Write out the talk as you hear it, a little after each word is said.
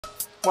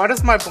Why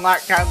does my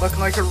black guy look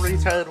like a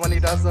retard when he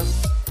does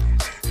this?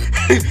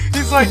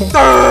 He's like,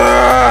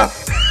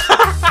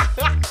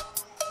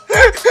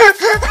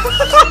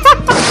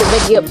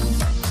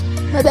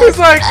 He's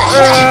like,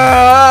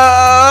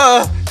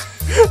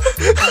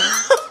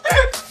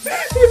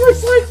 he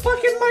looks like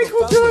fucking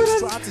Michael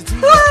Jordan.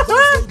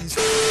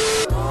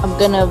 I'm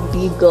gonna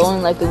be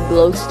glowing like a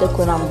glow stick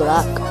when I'm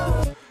black.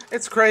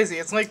 It's crazy.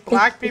 It's like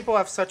black people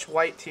have such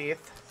white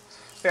teeth.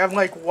 They have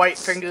like white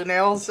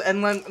fingernails,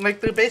 and then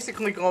like they're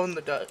basically glow in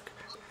the dark.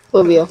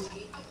 Olivia,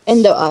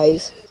 and the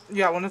eyes.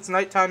 Yeah, when it's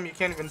nighttime, you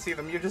can't even see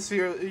them. You just see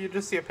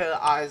a pair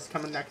of eyes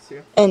coming next to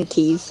you. And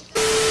teeth.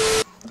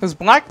 Does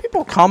black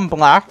people come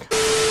black?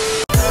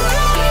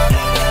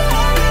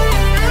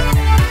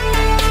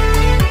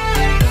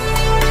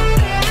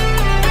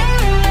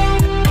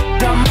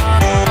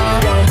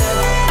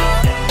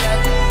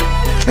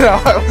 No,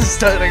 I was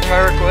starting my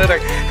recording.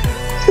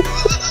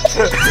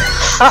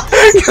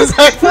 Because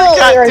I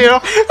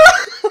forgot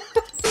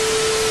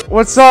to.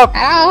 What's up,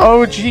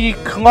 OG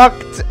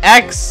Clucked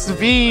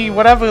XV,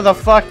 whatever the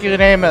fuck your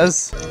name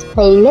is?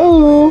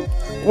 Hello.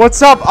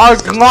 What's up,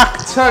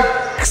 Glucked?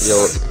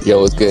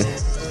 Yo, what's good?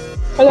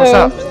 Hello. What's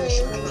up?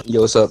 Yo,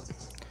 what's up?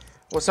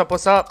 What's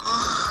up?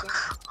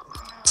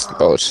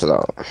 Oh, chill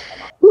out.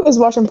 Who is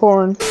watching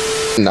porn?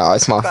 No,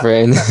 it's my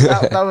friend.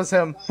 That was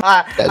him.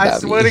 I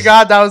swear me. to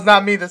God, that was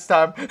not me this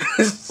time.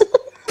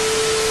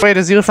 Wait,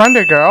 is he a friend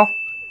or girl?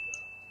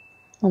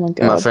 Oh my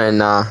god. My friend,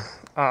 nah.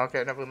 Oh,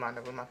 okay, never mind.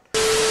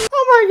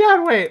 Oh my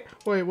god, wait.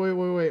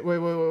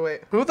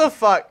 Who the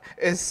fuck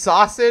is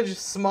Sausage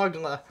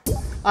Smuggler?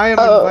 I am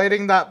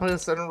inviting that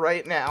person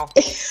right now.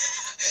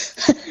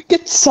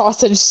 Get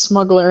Sausage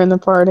Smuggler in the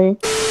party.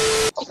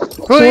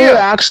 Who the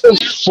actual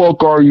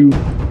fuck are you?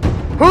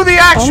 Who the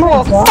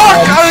actual fuck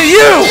are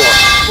you?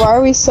 Why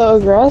are we so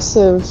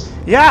aggressive?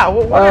 Yeah,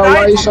 what did I why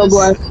are you do? so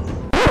black?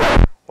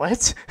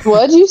 What?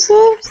 What'd you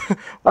say?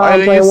 Why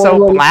are you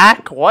so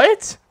black?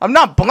 What? I'm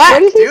not black, What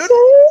did he dude.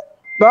 say?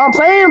 Bro, I'm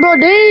playing, bro,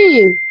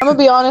 D! I'm gonna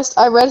be honest,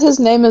 I read his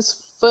name as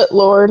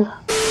Footlord.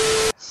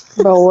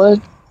 Bro, what?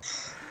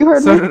 You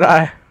heard So me? did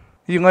I.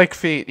 You like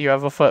feet. You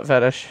have a foot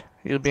fetish.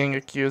 You're being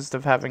accused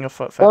of having a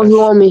foot fetish. Oh, you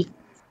want me?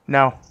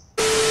 No.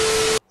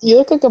 You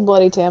look like a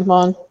bloody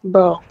tampon,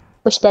 bro.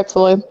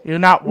 Respectfully. You're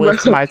not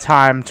worth my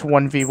time to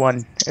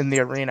 1v1 in the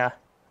arena.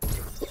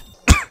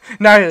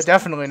 No, you're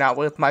definitely not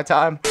worth my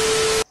time.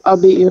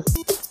 I'll beat you.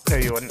 No,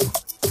 you wouldn't.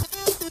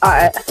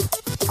 Alright.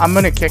 I'm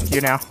gonna kick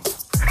you now.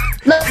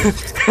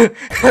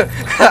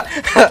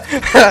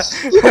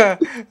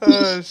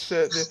 Oh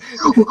shit, dude.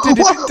 What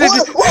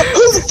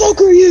the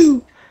fuck are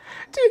you?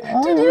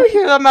 Did you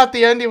hear him at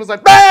the end? He was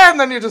like, BAM! And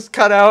then you just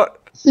cut out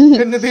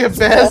into the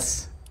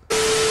abyss.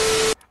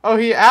 Oh,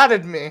 he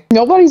added me.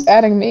 Nobody's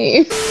adding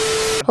me.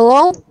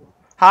 Hello?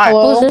 Hi.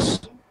 Hello? Who's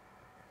this?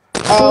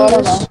 I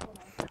don't know.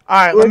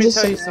 Alright, We're let me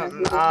just tell you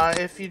saying-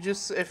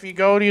 something. If you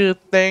go to your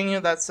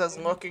thing that says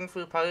looking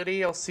for party,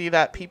 you'll see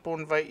that people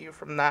invite you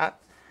from that.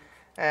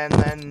 And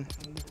then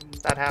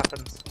that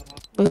happens.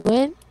 Wait,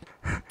 what?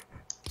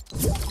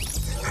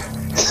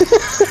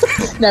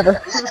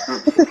 Never.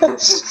 I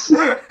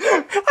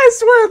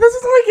swear, this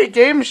is like a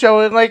game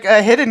show, like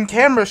a hidden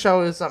camera show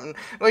or something.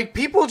 Like,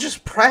 people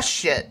just press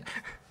shit.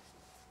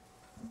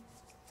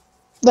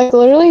 Like,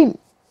 literally,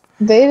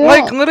 they don't.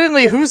 Like,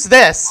 literally, who's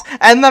this?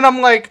 And then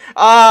I'm like,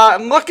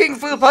 I'm looking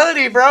for the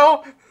party,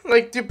 bro.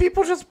 Like, do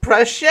people just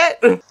press shit?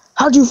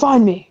 How'd you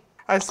find me?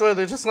 I swear,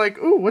 they're just like,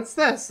 ooh, what's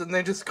this? And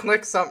they just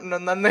click something,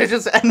 and then they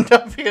just end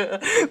up here.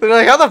 They're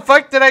like, how the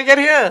fuck did I get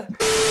here?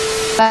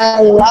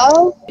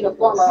 Hello?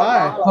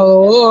 Hi.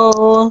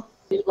 Hello?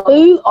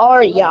 Who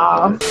are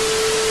y'all?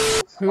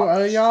 Who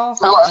are y'all?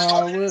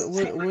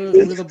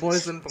 We're the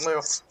boys in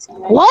blue.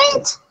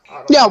 What?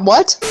 Yeah,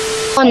 what?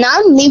 Oh, now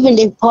I'm leaving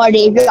this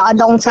party if y'all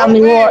don't tell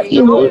me what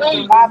you want.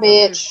 Bye,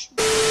 bitch.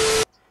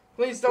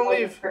 Please don't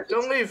leave.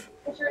 Don't leave.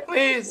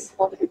 Please.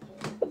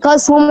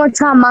 Cuss one more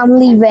time, I'm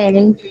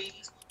leaving.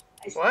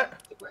 What?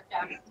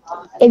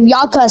 If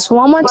y'all cuss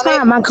one more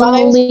time, I'm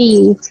gonna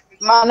leave.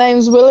 My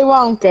name's Willy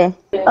Wonka.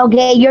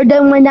 Okay, you're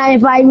the one that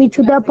invited me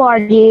to the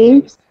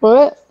party.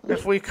 What?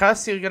 If we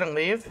cuss, you're gonna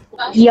leave?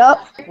 Yup,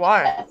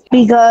 Why?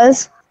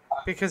 because,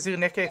 Because you're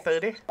Nick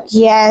A30?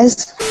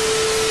 yes.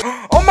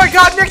 Oh my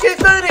god, Nick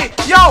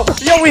A30!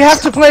 Yo, we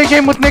have to play a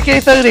game with Nick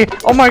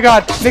A30. Oh my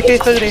god, Nick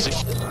A30.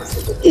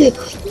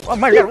 Oh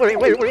my god,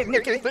 wait,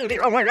 Nick A30.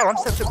 Oh my god, I'm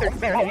such a big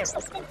fan.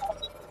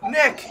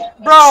 Nick,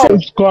 bro.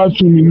 Subscribe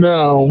to me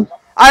now.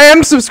 I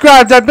am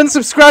subscribed. I've been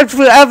subscribed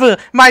forever.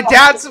 My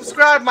dad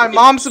subscribed. My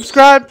mom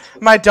subscribed.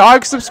 My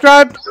dog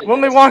subscribed.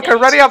 Willy Wonka,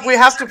 ready up. We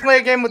have to play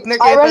a game with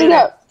Nick I read it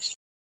A30. up.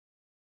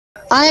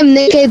 I am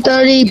Nick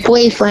A30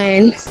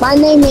 boyfriend. My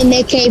name is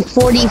Nick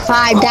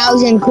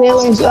A45,000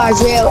 Quillins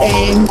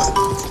Australian.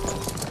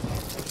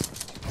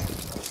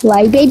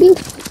 Right, baby?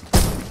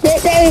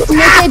 Nick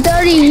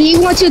A30, he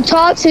wants to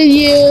talk to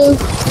you.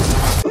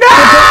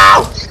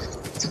 No!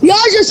 Y'all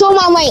just saw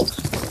my link.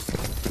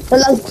 But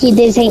lucky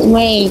this ain't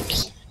link.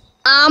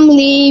 I'm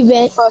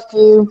leaving. Fuck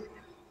you.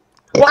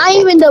 I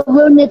am in the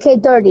real Nick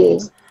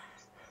A30.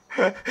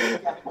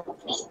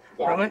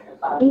 Really?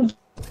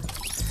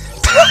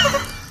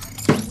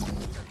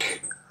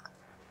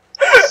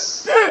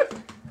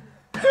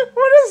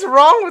 What is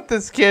wrong with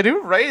this kid?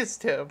 Who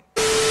raised him?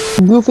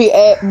 Goofy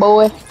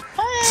boy.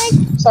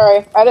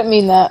 Sorry, I didn't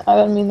mean that.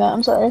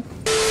 I'm sorry.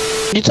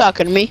 You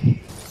talking to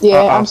me?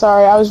 Yeah, I'm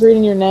sorry. I was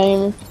reading your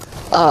name.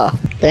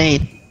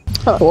 Dang.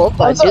 Well,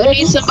 I do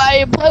need somebody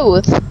to play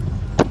with.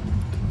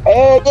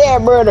 Yeah,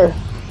 brother.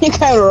 You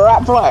kind of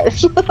rap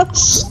flyers.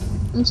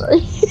 I'm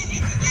sorry.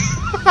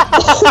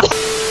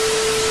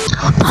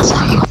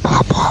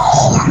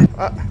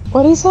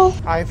 What did he say?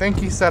 I think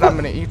he said I'm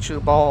gonna eat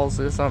your balls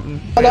or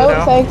something. I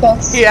don't think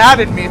that's... He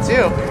added me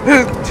too.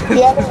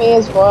 He added me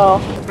as well.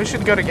 We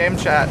should go to game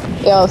chat.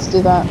 Yeah, let's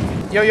do that.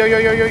 Yo yo yo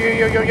yo yo yo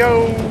yo yo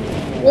yo.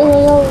 Yo, yo,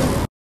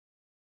 yo.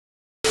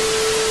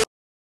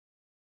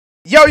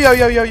 Yo yo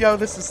yo yo yo,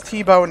 this is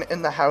T-Bone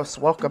in the house.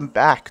 Welcome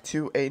back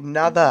to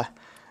another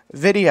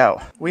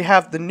video. We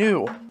have the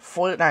new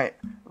Fortnite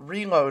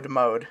reload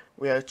mode.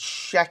 We are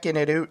checking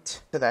it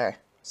out today,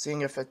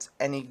 seeing if it's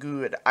any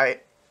good.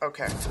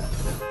 Okay.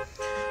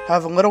 I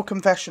have a little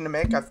confession to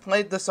make. I've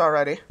played this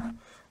already.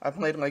 I've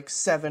played like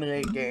 7 or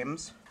 8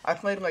 games. I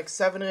played like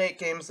 7 or 8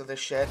 games of this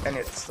shit, and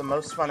it's the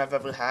most fun I've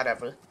ever had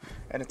ever.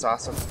 And it's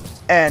awesome.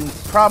 And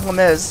problem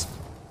is,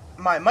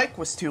 my mic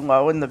was too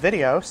low in the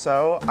video,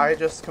 so I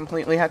just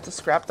completely had to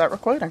scrap that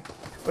recording.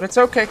 But it's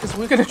okay, because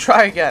we're gonna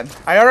try again.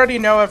 I already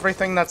know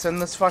everything that's in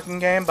this fucking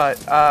game, but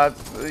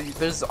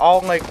there's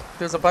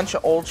a bunch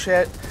of old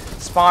shit.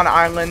 Spawn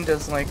Island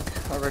is like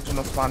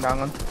original Spawn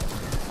Island.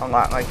 A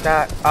lot like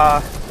that.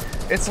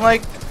 It's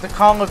like the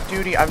Call of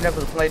Duty. I've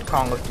never played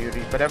Call of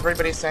Duty, but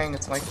everybody's saying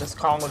it's like this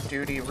Call of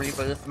Duty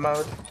Rebirth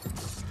mode.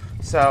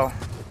 So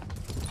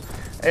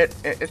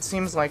it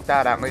seems like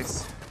that at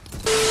least.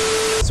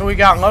 So we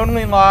got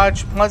Lonely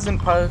Lodge,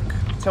 Pleasant Park,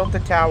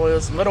 Tilted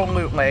Towers, Little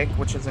Loot Lake,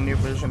 which is a new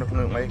version of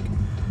Loot Lake.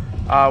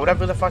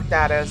 Whatever the fuck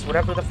that is,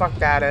 whatever the fuck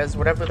that is,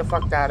 whatever the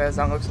fuck that is.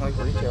 That looks like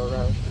Retail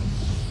Road.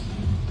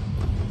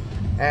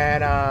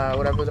 And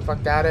whatever the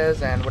fuck that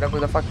is, and whatever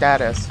the fuck that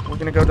is. We're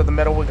gonna go to the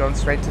middle, we're going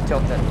straight to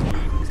Tilted.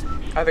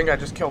 I think I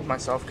just killed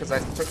myself because I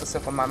took a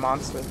sip of my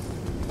monster.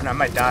 And I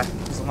might die.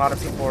 There's a lot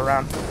of people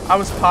around. I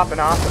was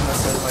popping off in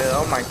this earlier.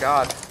 Oh my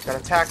god. Got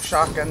a tac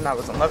shotgun, that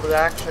was a lever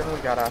action.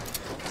 We got a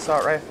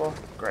assault rifle,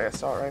 gray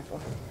assault rifle.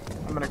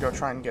 I'm gonna go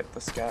try and get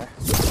this guy.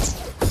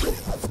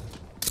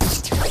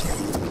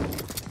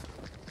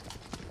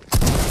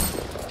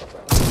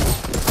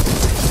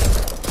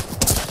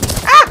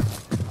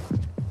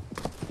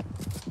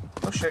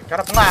 Oh shit, got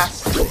a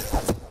blast.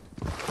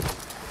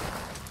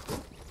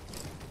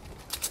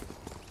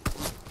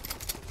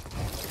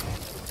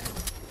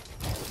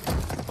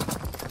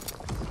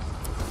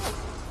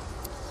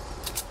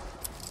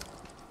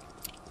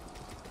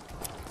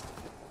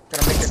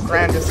 Gotta make a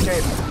grand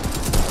escape.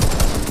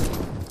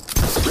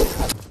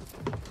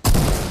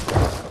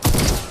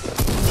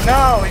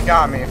 No, he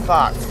got me,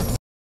 fuck.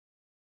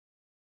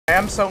 I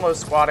am solo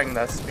squatting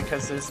this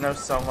because there's no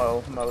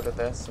solo mode of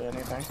this or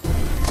anything.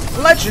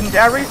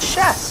 Legendary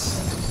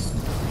chest!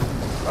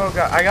 Oh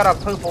god, I got a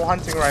purple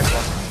hunting rifle.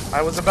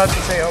 I was about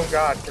to say oh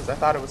god because I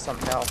thought it was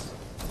something else.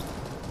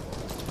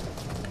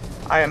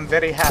 I am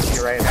very happy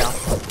right now.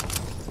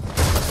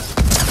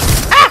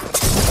 Ah!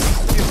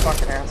 You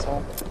fucking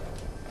asshole.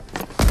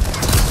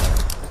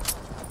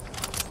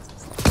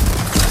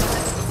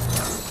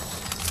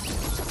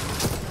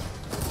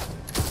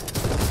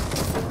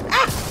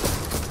 Ah!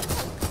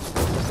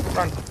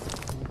 Run.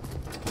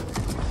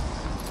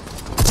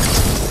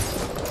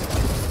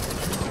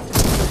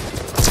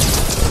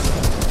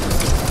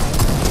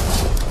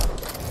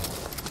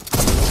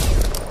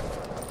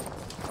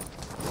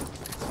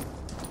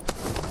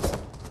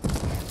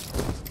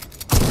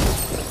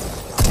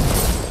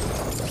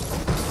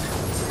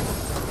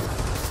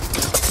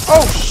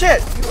 Oh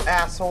shit, you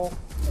asshole.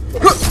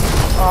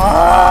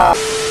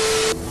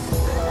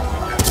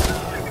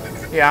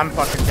 Yeah, I'm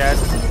fucking dead.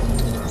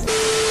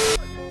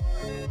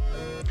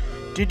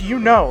 Did you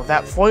know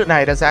that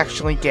Fortnite is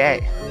actually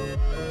gay?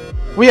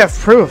 We have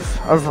proof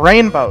of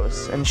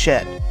rainbows and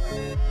shit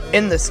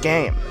in this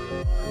game.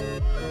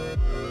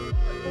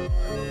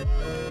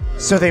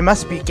 So they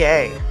must be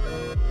gay.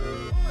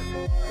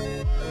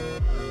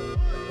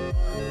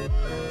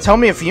 Tell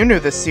me if you knew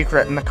this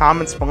secret in the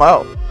comments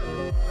below.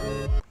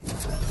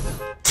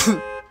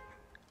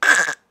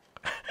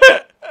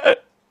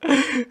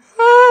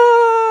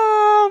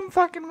 I'm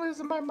fucking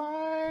losing my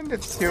mind.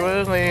 It's too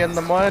early in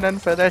the morning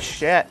for this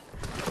shit.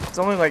 It's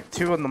only like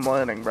 2 in the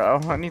morning, bro.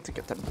 I need to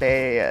get to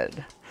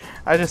bed.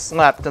 I just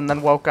slept and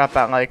then woke up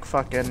at like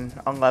fucking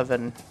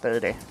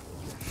 11:30.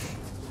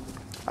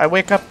 I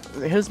wake up.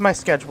 Here's my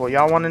schedule.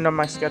 Y'all want to know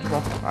my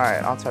schedule?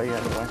 Alright, I'll tell you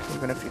anyway,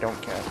 even if you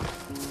don't care.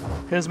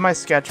 Here's my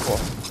schedule.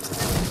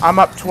 I'm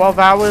up 12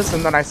 hours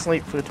and then I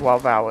sleep for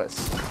 12 hours.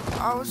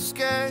 I was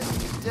scared,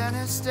 then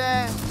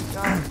instead.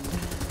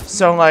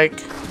 So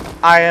like,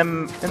 I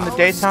am in the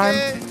daytime,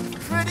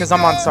 because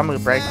I'm on summer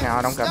break now,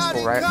 I don't got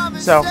school, right?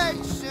 So,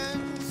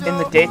 in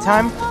the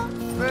daytime,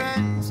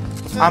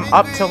 I'm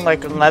up till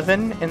like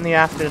 11 in the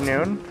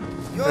afternoon.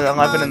 Or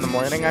 11 in the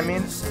morning, I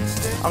mean.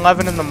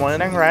 11 in the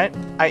morning, right?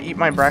 I eat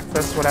my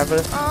breakfast,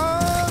 whatever.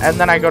 And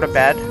then I go to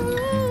bed.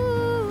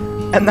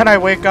 And then I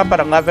wake up at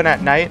 11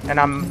 at night and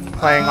I'm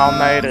playing all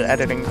night or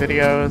editing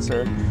videos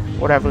or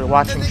whatever,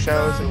 watching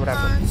shows or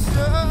whatever.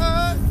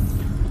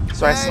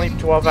 So I sleep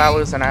 12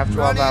 hours and I have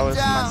 12 hours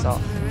to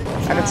myself.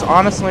 And it's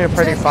honestly a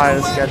pretty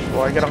fire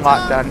schedule. I get a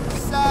lot done.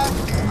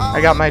 I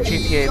got my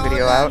GTA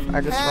video out. I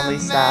just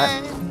released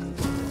that.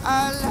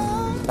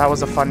 That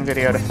was a fun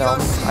video to film.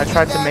 I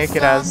tried to make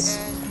it as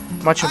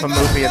much of a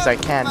movie as I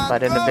can,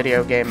 but in a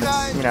video game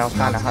it's, you know,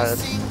 kind of hard.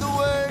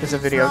 Because a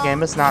video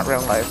game is not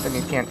real life and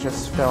you can't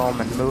just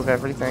film and move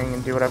everything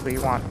and do whatever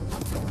you want.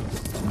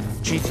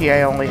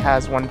 GTA only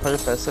has one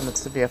purpose and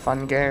it's to be a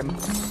fun game.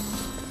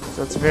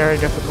 So it's very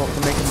difficult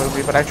to make a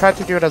movie, but I tried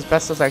to do it as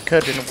best as I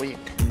could in a week.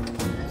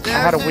 I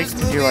had a week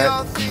to do it.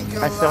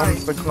 I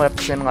filmed the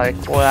clips in like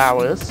 4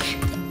 hours.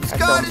 I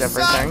filmed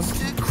everything.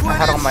 I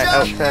had all my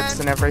outfits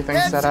and everything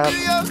set up.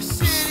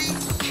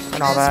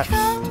 And all that.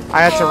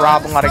 I had to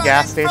rob a lot of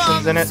gas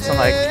stations in it to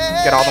like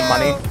get all the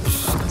money.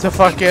 To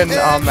fucking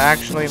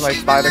actually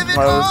like buy the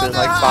clothes or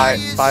like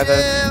buy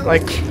the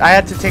like I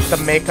had to take the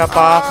makeup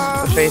off,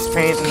 the face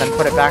paint, and then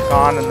put it back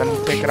on, and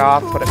then take it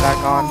off, put it back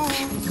on.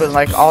 But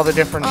like all the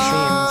different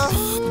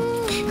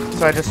scenes.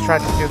 So I just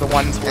tried to do the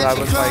ones where I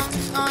was like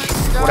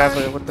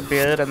whatever with the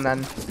beard, and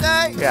then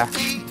yeah,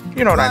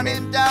 you know what I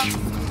mean.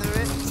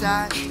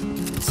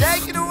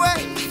 Take it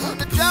away from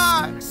the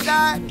dark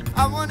side.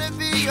 I wanna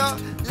be your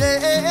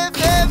living.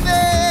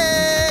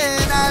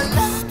 I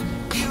love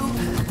you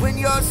when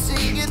you're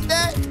singing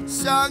that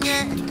song,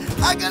 and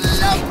I got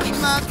love in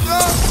my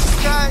throat,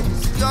 cause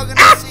you're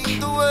gonna sing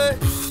the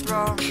words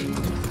wrong.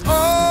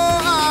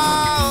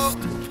 Oh,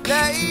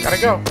 baby,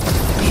 gotta go.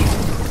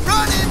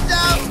 Running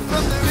down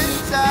from the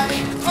inside.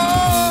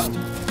 Oh,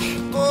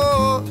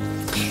 oh,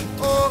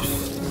 oh.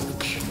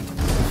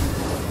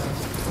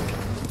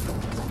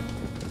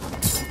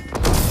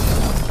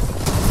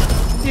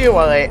 You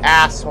are an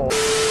asshole.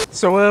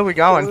 So where are we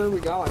going?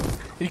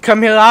 You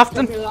come here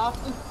often?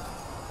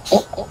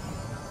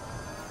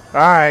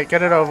 Alright,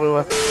 get it over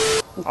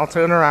with. I'll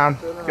turn around.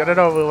 Get it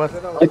over with.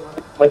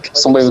 Like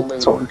somebody with a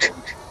torch.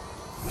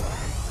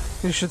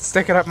 You should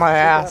stick it up my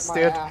ass,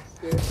 dude.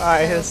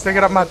 Alright, here, stick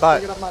it up my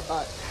butt.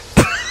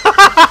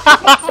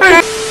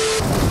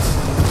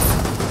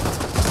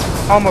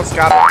 Almost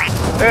got it.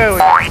 There we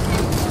go.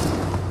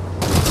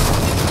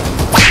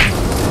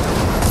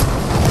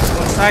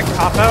 What's that,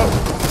 cop out?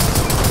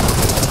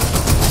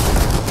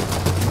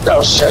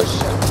 Oh shit.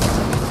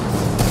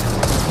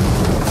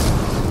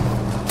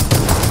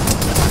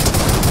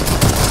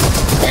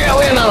 Yeah,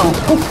 we know.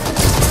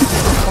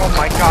 Oh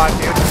my god,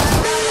 dude.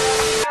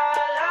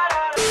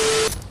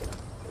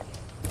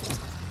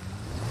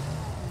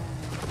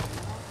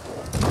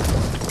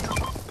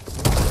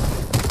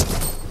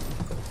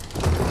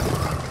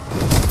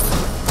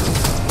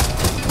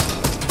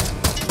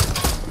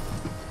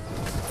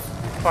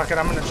 Fuck it,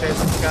 I'm gonna chase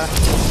this guy.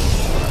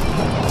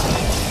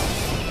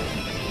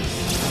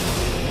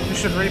 You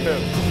should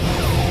reboot.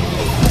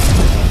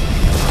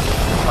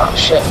 Oh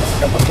shit.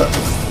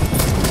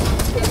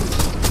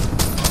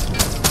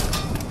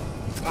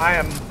 I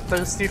am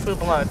thirsty for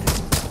blood.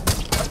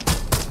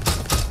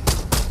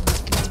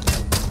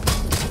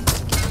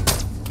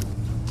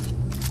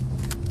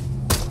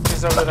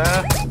 He's over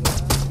there.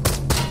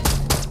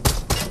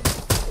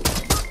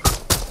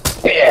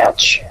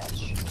 Bitch.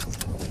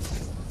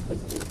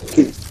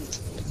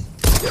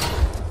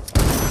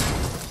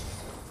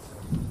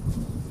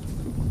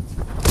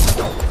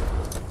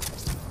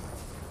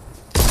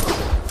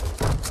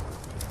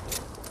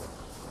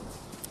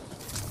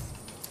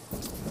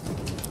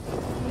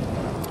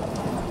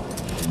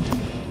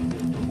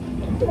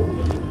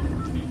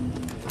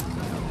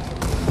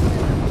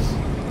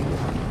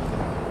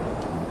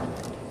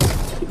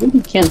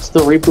 You can't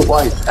still reboot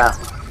while you're down.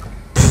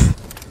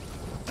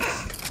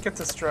 Get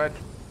destroyed.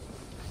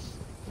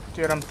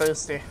 Dude, I'm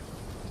thirsty.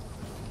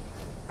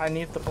 I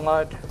need the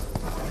blood.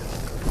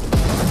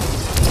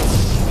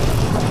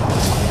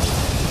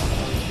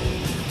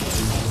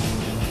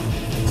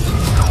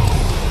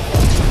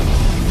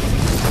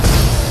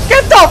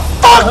 Get the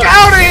fuck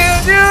out of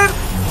here, dude!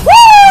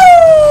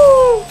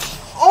 Woo!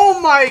 Oh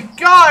my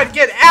god,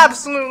 get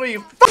absolutely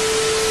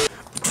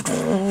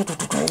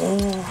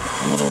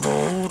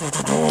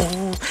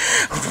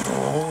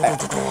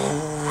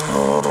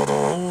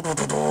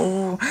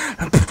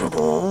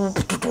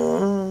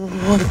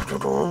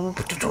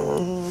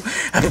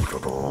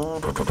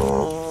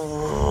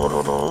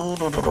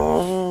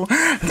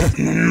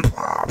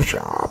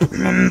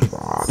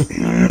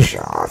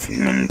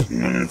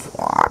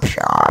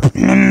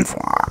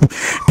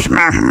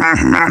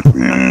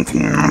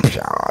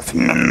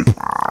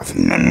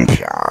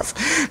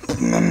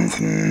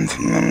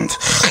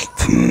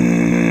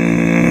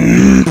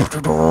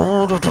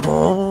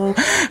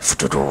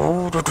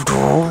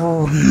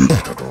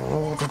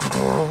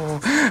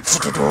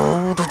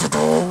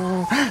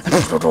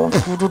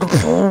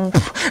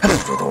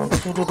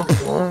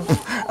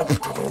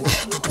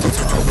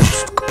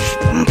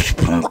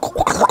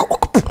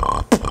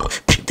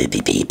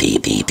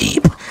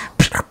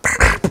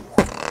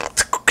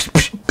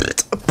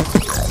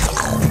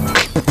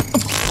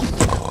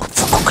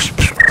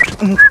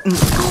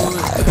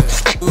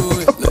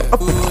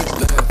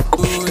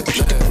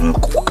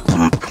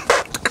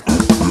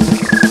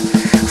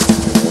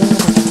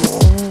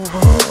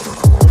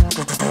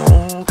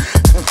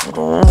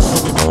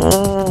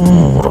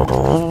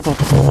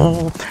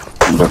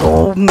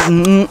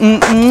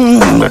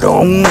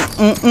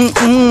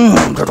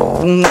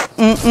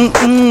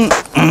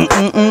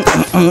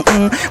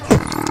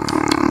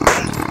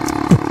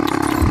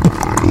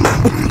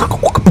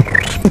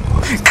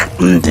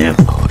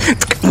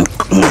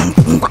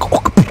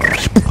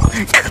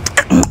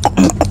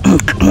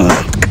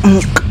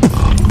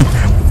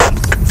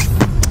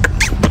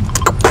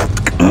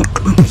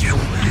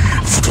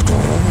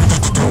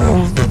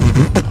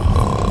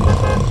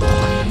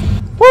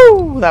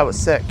Woo! That was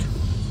sick. I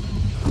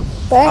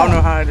Bam. don't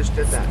know how I just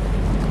did that.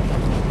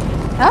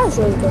 That was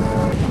really good.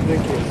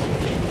 Thank you.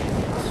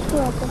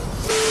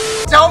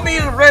 Tell me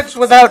you're rich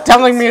without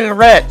telling me you're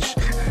rich.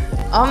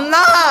 I'm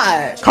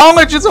not.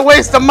 College is a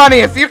waste of money.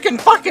 If you can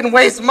fucking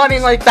waste money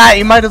like that,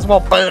 you might as well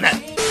burn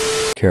it.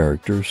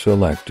 Character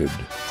selected.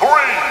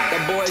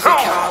 The boys are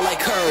cow like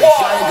courage.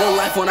 Got a good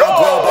life when I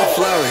grow up and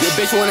flourish. Your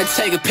bitch wanna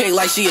take a pic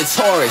like she a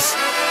Taurus.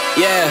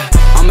 Yeah,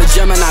 I'm a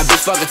Gemini,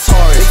 bitch, fuck a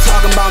Taurus. They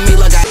talking about me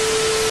like I.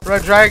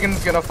 Red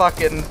Dragon's gonna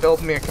fucking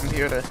build me a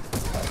computer.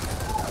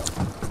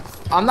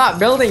 I'm not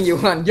building you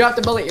one. You have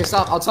to build it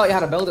yourself. I'll tell you how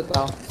to build it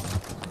though.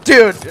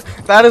 Dude,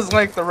 that is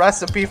like the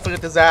recipe for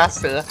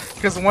disaster.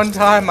 Because one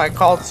time I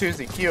called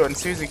Suzy Q, and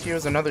Suzy Q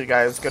is another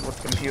guy who's good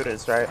with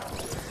computers, right?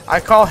 I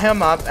call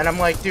him up, and I'm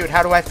like, dude,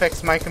 how do I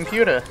fix my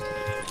computer?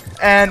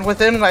 And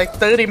within like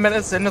 30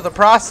 minutes into the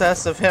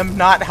process of him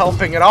not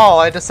helping at all,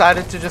 I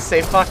decided to just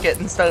say fuck it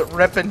and start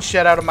ripping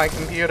shit out of my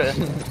computer.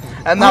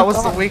 And that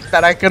was the week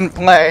that I couldn't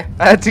play.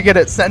 I had to get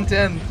it sent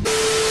in.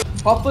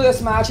 Hopefully this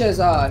match is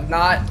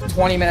not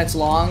 20 minutes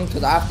long,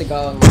 because I have to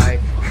go in like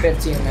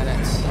 15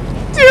 minutes.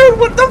 Dude,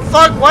 what the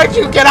fuck? Why'd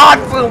you get on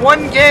for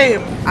one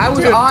game? I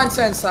was on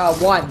since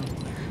 1.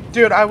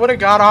 Dude, I would've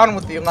got on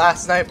with you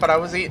last night, but I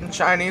was eating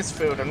Chinese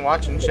food and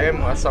watching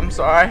Shameless. I'm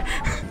sorry.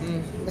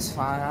 It's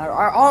fine. I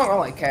don't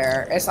really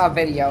care. It's a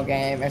video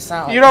game. It's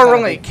not like You don't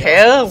really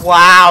care?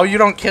 Wow, you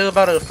don't care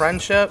about a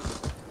friendship?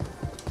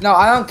 No,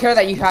 I don't care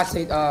that you have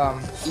to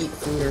eat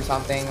food or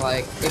something.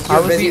 Like, if you're I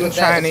was busy eating with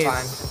Chinese.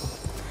 that,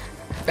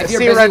 it's fine. If you're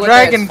See, busy Red with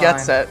Dragon it's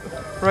gets fine. it.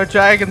 Red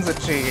Dragon's a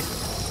G.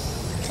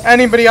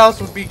 Anybody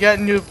else would be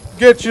getting you,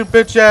 get your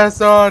bitch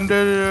ass on.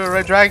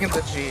 Red Dragon's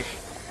a G.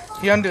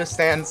 He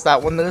understands that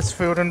when there's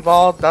food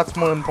involved, that's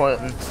more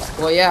important.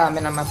 Well, yeah, I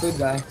mean, I'm a food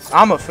guy.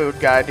 I'm a food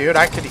guy, dude.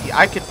 I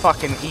could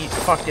fucking eat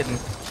fucking...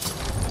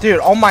 Dude,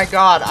 oh my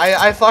god,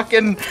 I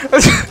fucking...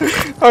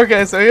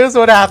 Okay, so here's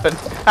what happened.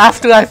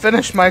 After I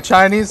finished my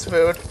Chinese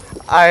food,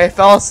 I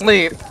fell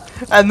asleep.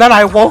 And then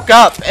I woke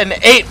up and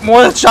ate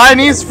more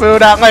Chinese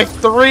food at like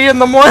 3 in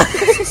the morning. I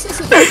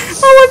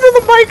went to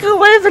the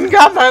microwave and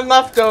got my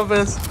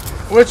leftovers.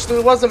 Which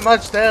there wasn't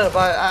much there,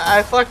 but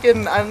I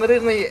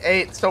literally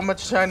ate so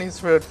much Chinese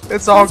food.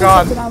 It's all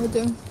gone.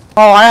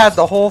 Oh, I had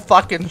the whole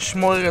fucking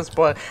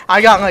smorgasbord.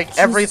 I got like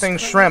everything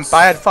shrimp.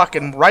 I had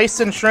fucking rice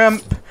and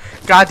shrimp,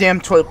 goddamn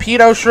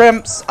torpedo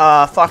shrimps,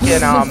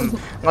 fucking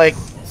like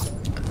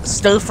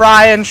stir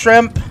fry and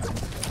shrimp.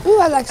 Ooh,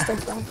 I like stir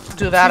fry.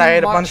 Do that, I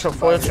ate a bunch of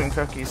fortune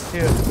cookies too.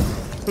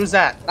 Who's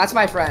that? That's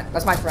my friend.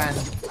 That's my friend.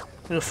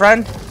 Your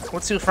friend?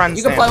 What's your friend's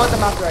You can name? play with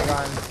him after I go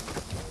on.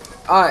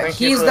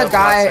 He's the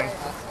guy.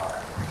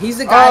 He's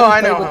the guy. Oh, who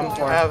I played know with him.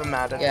 before. I have him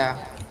added.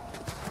 Yeah.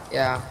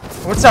 Yeah.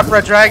 What's up,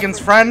 Red Dragon's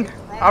friend?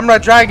 I'm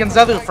Red Dragon's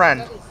other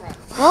friend.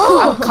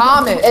 I'm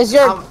Comet. Is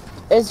your I'm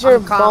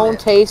bone Comet.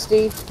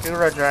 tasty? You're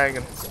Red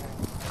Dragon.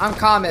 I'm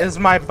Comet. Is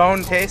my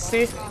bone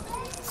tasty?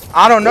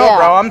 I don't know, Yeah.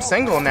 bro. I'm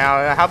single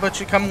now. How about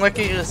you come lick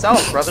it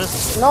yourself, brother?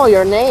 No,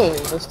 your name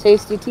is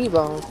Tasty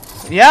T-Bone.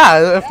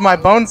 Yeah, if my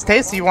bone's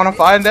tasty, you want to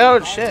find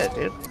out? Shit,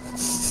 dude.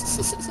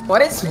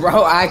 What is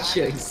bro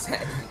actually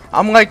saying?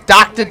 I'm like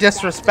Dr.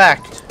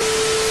 Disrespect.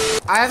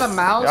 I have a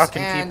mouse, Y'all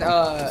can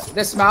and keep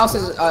this mouse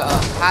is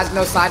has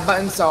no side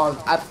button, so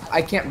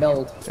I can't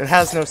build. It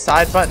has no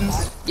side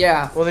buttons?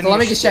 Yeah. Well, then so you let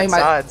me should just get change my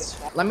sides.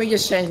 Let me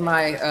just change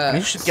my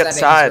You should get settings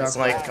sides,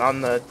 real quick. like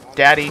on the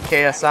Daddy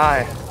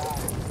KSI.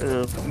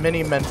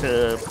 Mini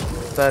Mentor.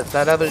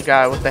 That other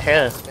guy with the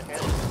hair.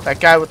 That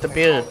guy with the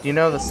beard. You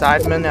know the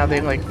Sidemen? How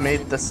they like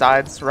made the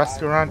Sides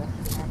restaurant?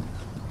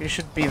 You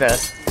should be there.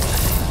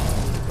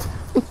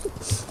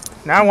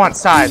 Now I want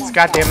sides,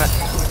 god damn it.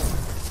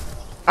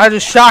 I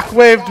just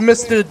shockwaved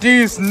Mr.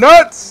 D's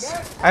nuts!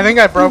 I think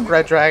I broke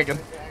Red Dragon.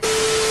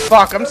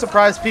 Fuck, I'm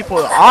surprised people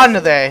are on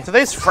today.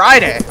 Today's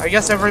Friday. I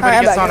guess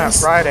everybody gets on at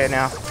Friday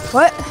now.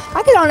 What?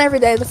 I get on every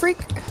day, the freak.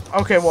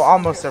 Okay, well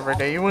almost every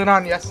day. You went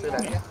on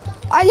yesterday.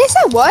 Yes,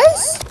 I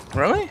was.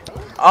 Really?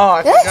 Oh,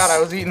 I Yes. forgot I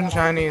was eating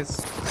Chinese.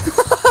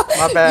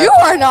 My bad. You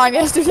weren't on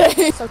yesterday.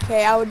 It's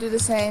okay, I would do the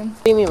same.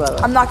 What do you mean by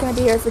that? I'm not gonna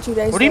be here for 2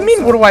 days. What do you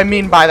mean, what do I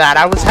mean by that?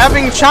 I was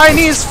having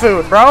Chinese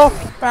food, bro!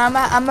 But I'm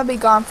gonna be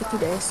gone for 2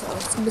 days, so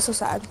it's gonna be so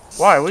sad.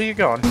 Why? Where are you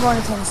going? I'm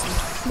going to Tennessee.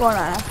 I'm going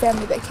on a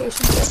family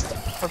vacation.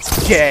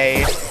 That's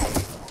gay.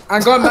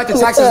 I'm going back to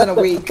Texas in a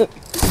week.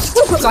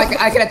 So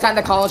I can attend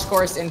the college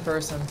course in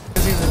person.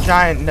 He's a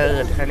giant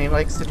nerd, and he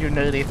likes to do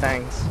nerdy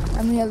things.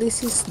 I mean, at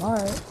least he's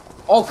smart.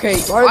 Okay,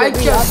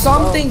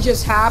 something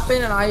just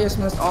happened and I just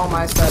messed all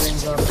my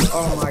settings up.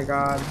 Oh my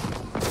god.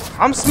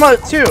 I'm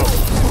smart too.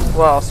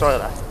 Well,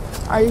 sorta.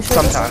 Are you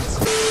sure? Sometimes.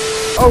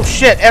 Oh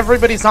shit,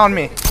 everybody's on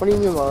me. What do you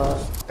mean by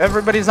that?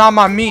 Everybody's on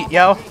my meat,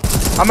 yo.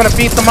 I'm gonna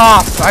beat them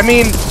off. I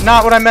mean,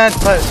 not what I meant,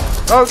 but...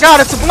 Oh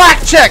god, it's a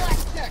black chick!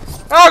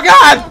 Oh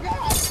god!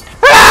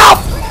 Help!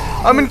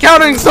 I'm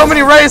encountering so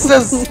many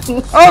races!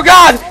 Oh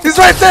god! He's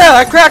right there!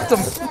 I cracked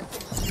him!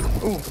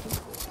 Ooh.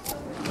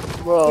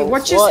 Bro, wait,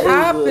 what just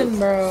happened,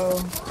 bro?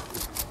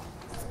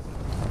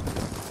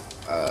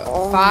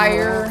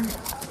 Fire.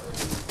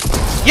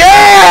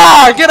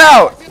 Yeah! Get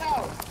out!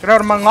 Get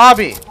out of my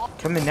lobby!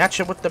 Coming at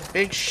you with the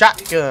big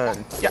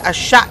shotgun. Yeah, a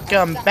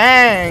shotgun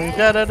bang!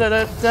 Da da da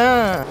da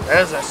da!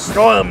 There's a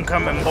storm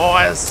coming,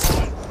 boys!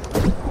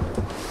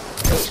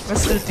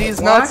 Mr. D's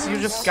nuts, you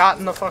just got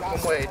in the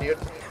fucking way, dude.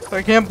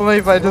 I can't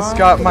believe I just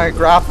got my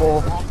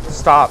grapple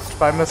stopped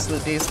by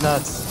Mr. D's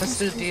nuts.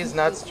 Mr. D's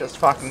nuts just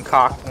fucking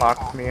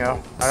cock-blocked me,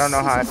 yo. I don't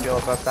know how I feel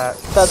about that.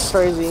 That's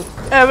crazy.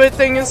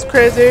 Everything is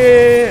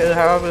crazy!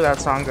 However that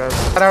song goes.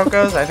 Is that how it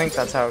goes? I think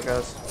that's how it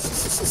goes.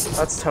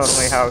 That's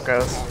totally how it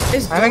goes.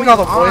 I think all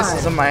the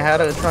voices in my head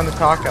are trying to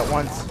talk at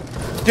once.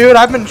 Dude,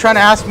 I've been trying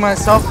to ask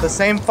myself the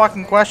same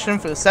fucking question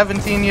for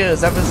 17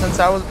 years, ever since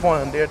I was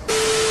born, dude.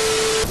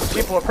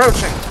 People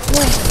approaching.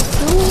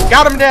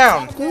 Got him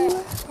down.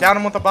 Down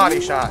him with a body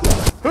shot.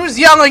 Who's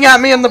yelling at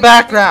me in the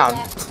background?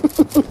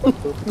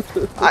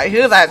 I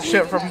hear that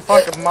shit from a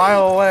fucking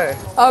mile away.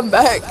 I'm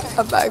back.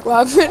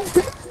 What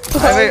happened?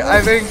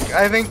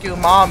 I think your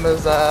mom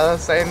is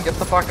saying get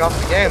the fuck off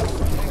the game.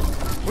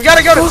 We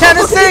gotta go to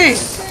Tennessee!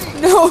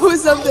 No,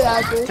 something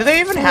happened. Do they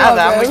even have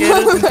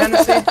alligators in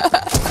Tennessee?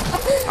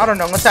 I don't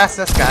know, let's ask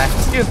this guy.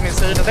 Excuse me,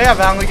 sir, do they have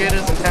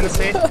alligators in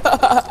Tennessee?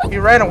 He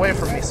ran away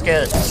from me,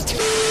 scared.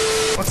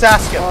 Let's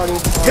ask him.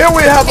 Here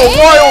we have a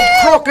royal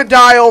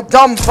crocodile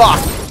dumb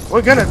fuck.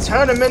 We're gonna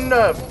turn him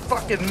into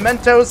fucking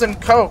Mentos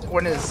and Coke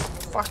when his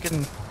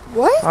fucking...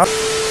 What?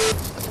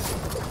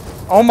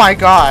 Oh my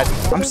god.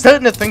 I'm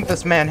starting to think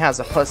this man has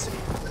a pussy.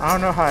 I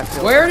don't know how I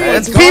feel. Where did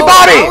it's he go?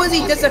 Peabody! How is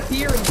he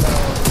disappearing though?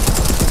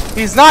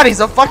 He's not, he's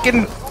a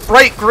fucking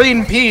bright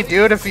green pea,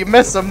 dude. If you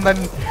miss him, then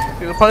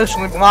you're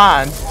partially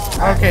blind.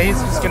 Okay, he's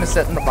just gonna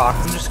sit in the box.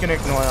 I'm just gonna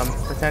ignore him.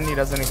 Pretend he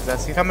doesn't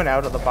exist. He's coming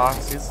out of the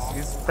box. He's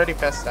pretty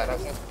pissed at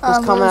us. He's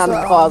coming out of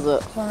the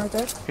closet.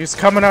 He's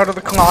coming out of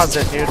the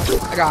closet, dude.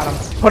 I got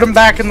him. Put him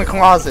back in the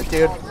closet,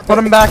 dude. Put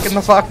him back in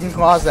the fucking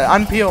closet.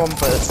 Unpeel him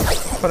first.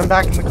 Put him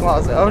back in the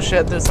closet. Oh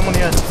shit, there's someone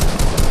here.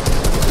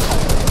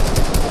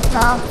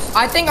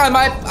 I think I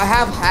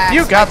have hacks.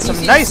 You got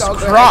some nice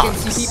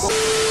crocs.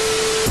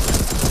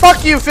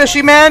 Fuck you,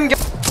 fishy man.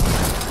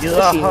 You're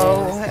a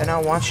hoe, and I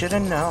want you to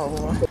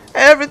know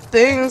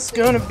everything's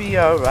gonna be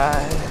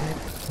alright.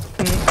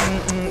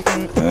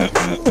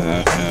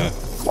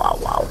 Wow,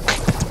 wow.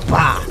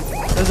 Bah.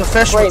 There's a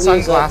fish with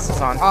sunglasses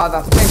on. Oh,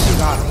 the fish you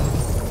got me.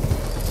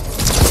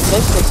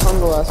 Fish with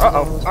sunglasses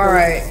on.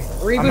 Alright.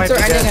 Reboots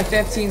are ending in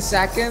 15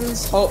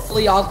 seconds.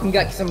 Hopefully y'all can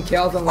get some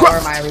kills and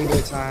lower my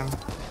reboot time.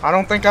 I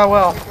don't think I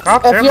will.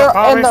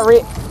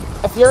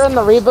 If you're in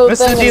the reboot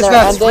thing and they're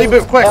ending,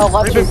 reboot quick. they'll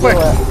let you do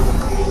it.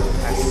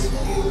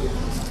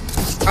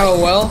 Oh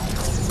well.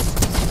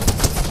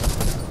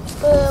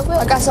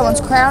 I got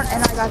someone's crown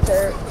and I got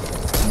their.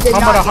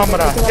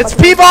 Humada. It's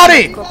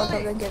Peabody!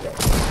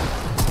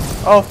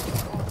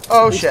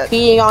 Oh shit. He's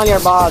peeing on your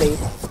body.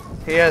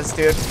 He is,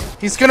 dude.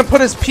 He's gonna put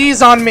his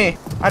peas on me.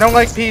 I don't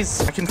like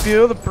peas. I can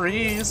feel the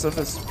breeze of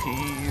his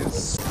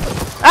peas.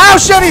 Ow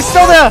shit, he's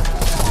still there!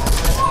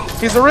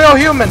 He's a real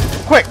human.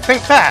 Quick,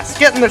 think fast.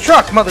 Get in the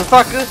truck,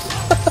 motherfucker.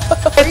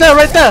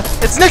 Right there.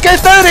 It's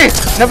Nick-A30.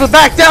 Never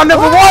back down,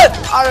 never what?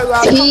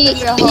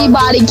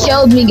 Peabody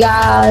killed me,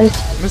 guys.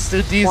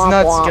 Mr. D's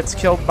nuts gets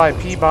killed by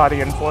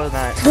Peabody in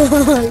Fortnite.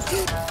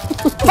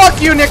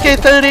 Fuck you,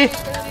 Nick-A30.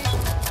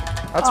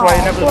 That's why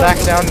you never back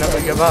down, never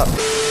give up.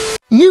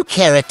 New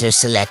character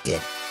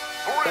selected.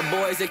 The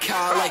boys that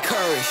count like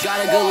courage. Got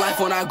a good life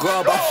when I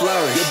grow up, I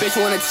flourish. Your bitch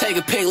wanna take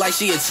a pic like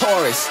she a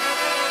tourist.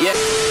 Yeah.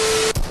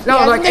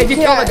 No, like if you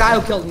kill the guy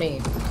who killed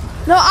me.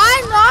 No,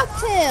 I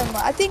knocked him.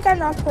 I think I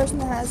knocked the person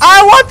that has.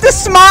 I want the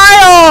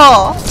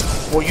smile.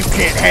 Well, you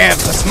can't have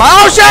the smile.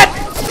 Oh shit!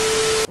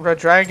 Red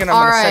Dragon, I'm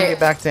gonna send you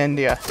back to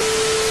India.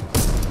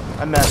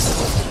 I missed.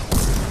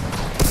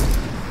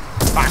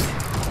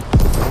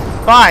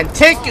 Fine,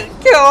 take it.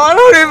 Kill. I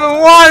don't even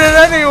want it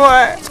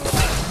anyway.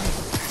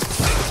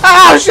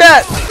 Oh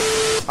shit!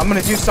 I'm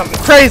gonna do something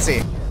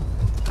crazy.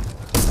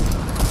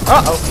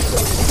 Uh oh.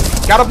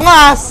 Got a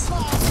blast.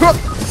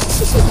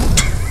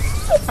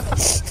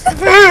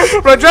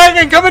 Red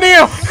Dragon, coming to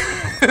you!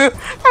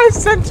 I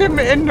sent him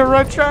into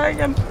Red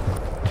Dragon.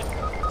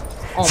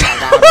 Oh my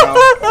god,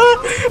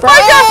 bro.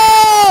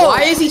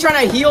 Why is he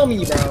trying to heal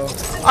me, bro?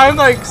 I'm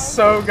like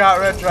so got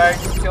Red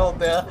Dragon killed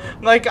there.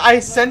 Like I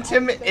sent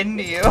him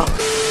into you.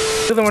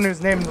 You're the one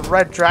who's named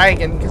Red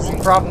Dragon because you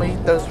probably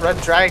eat those Red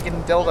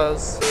Dragon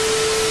dildos.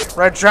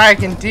 Red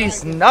Dragon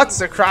D's nuts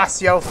across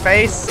your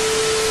face.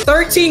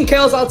 13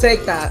 kills, I'll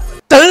take that.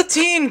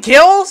 13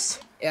 kills?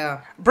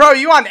 Yeah. Bro,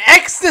 you on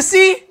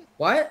ecstasy?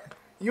 What?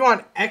 You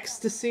on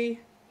ecstasy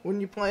when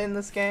you play in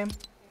this game?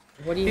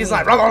 What do you He's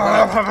mean?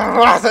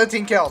 like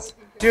 13 kills.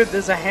 Dude,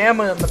 there's a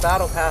hammer in the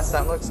battle pass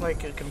that looks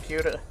like a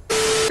computer.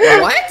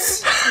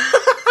 What?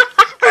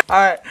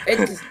 Alright.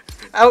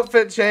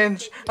 Outfit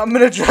change. I'm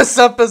gonna dress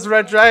up as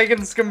Red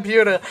Dragon's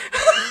computer.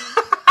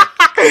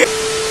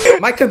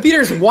 My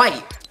computer's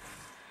white.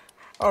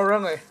 Oh,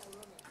 really?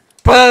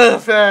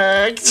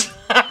 Perfect!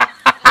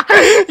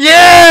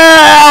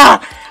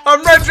 Yeah!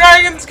 I'm Red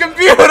Dragon's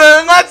computer,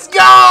 and let's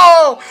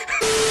go!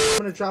 I'm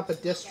gonna drop a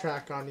diss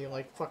track on you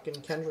like fucking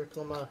Kendrick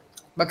Lamar.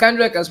 But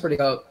Kendrick is pretty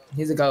goat.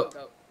 He's a goat.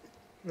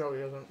 No,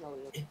 he isn't.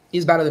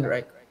 He's better than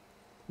Drake.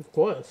 Of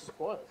course.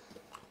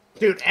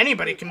 Dude,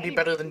 anybody can be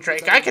better than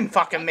Drake. I can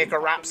fucking make a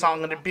rap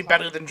song and it'd be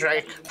better than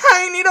Drake.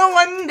 I need a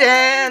one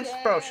dance.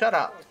 Bro, shut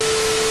up.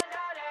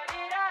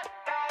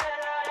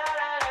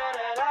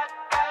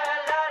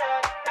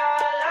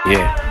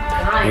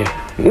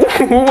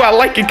 Ooh, I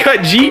like your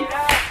cut, G.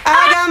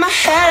 I got my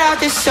head out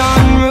the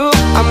sunroof.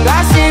 I'm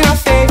blasting our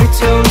favorite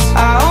tune.